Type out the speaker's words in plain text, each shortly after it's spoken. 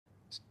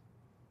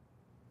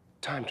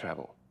Time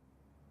travel?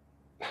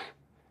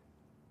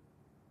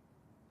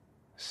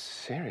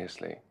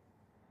 Seriously?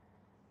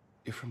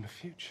 You're from the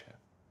future?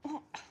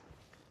 Well,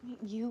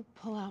 you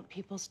pull out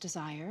people's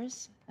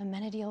desires.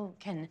 Amenadiel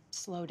can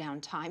slow down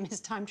time.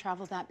 Is time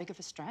travel that big of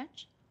a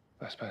stretch?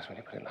 I suppose when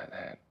you put it like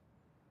that.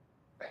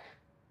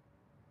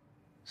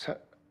 So,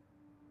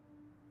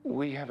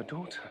 we have a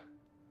daughter.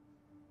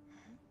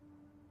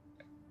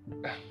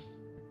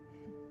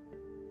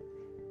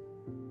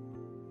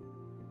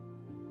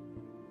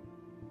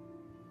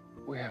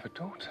 We have a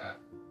daughter.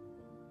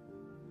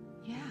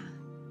 Yeah.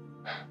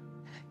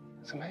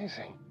 It's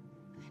amazing.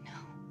 I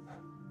know.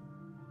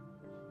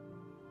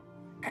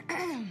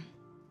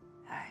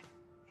 I'd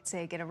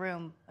say get a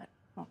room, but,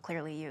 well,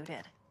 clearly you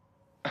did.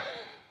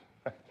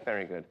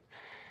 Very good.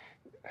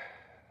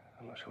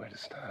 I'm not sure where to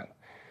start.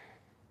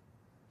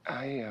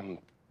 I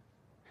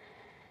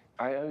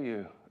owe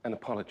you an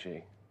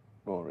apology,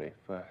 Rory,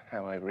 for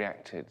how I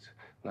reacted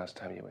last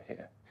time you were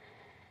here.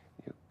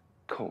 You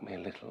caught me a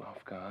little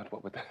off guard,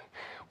 what with the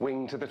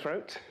wing to the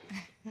throat.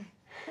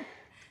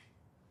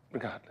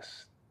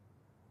 Regardless,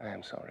 I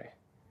am sorry.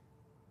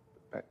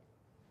 But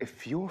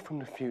if you're from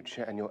the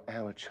future and you're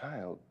our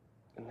child,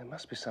 then there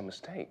must be some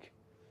mistake.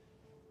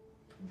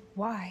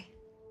 Why?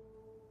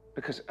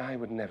 Because I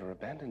would never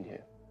abandon you.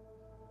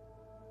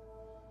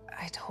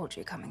 I told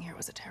you coming here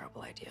was a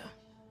terrible idea.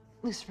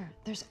 Lucifer,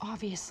 there's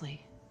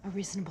obviously a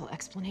reasonable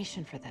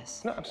explanation for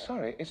this. No, I'm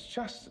sorry. It's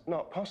just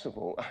not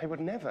possible. I would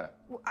never.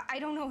 Well, I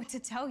don't know what to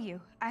tell you.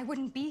 I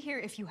wouldn't be here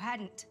if you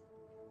hadn't.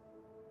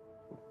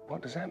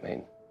 What does that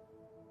mean?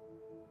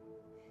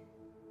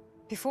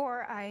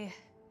 Before I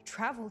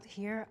traveled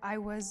here, I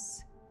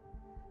was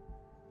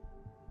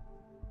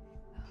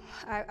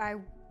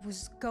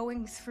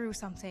going through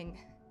something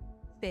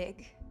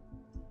big.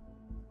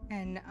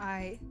 And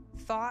I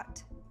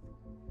felt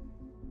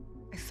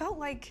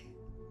like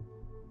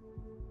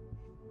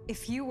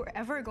if you were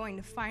ever going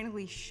to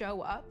finally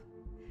show up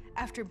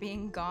after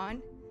being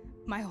gone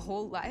my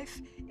whole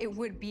life, it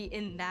would be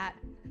in that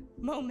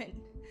moment.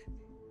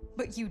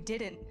 But you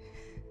didn't.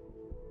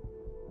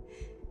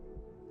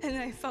 And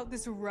I felt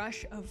this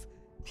rush of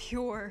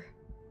pure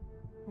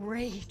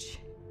rage.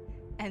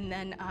 And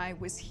then I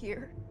was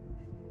here.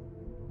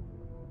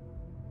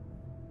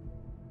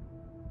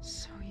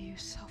 So you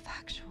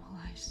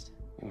self-actualized.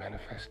 You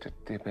manifested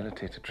the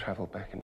ability to travel back in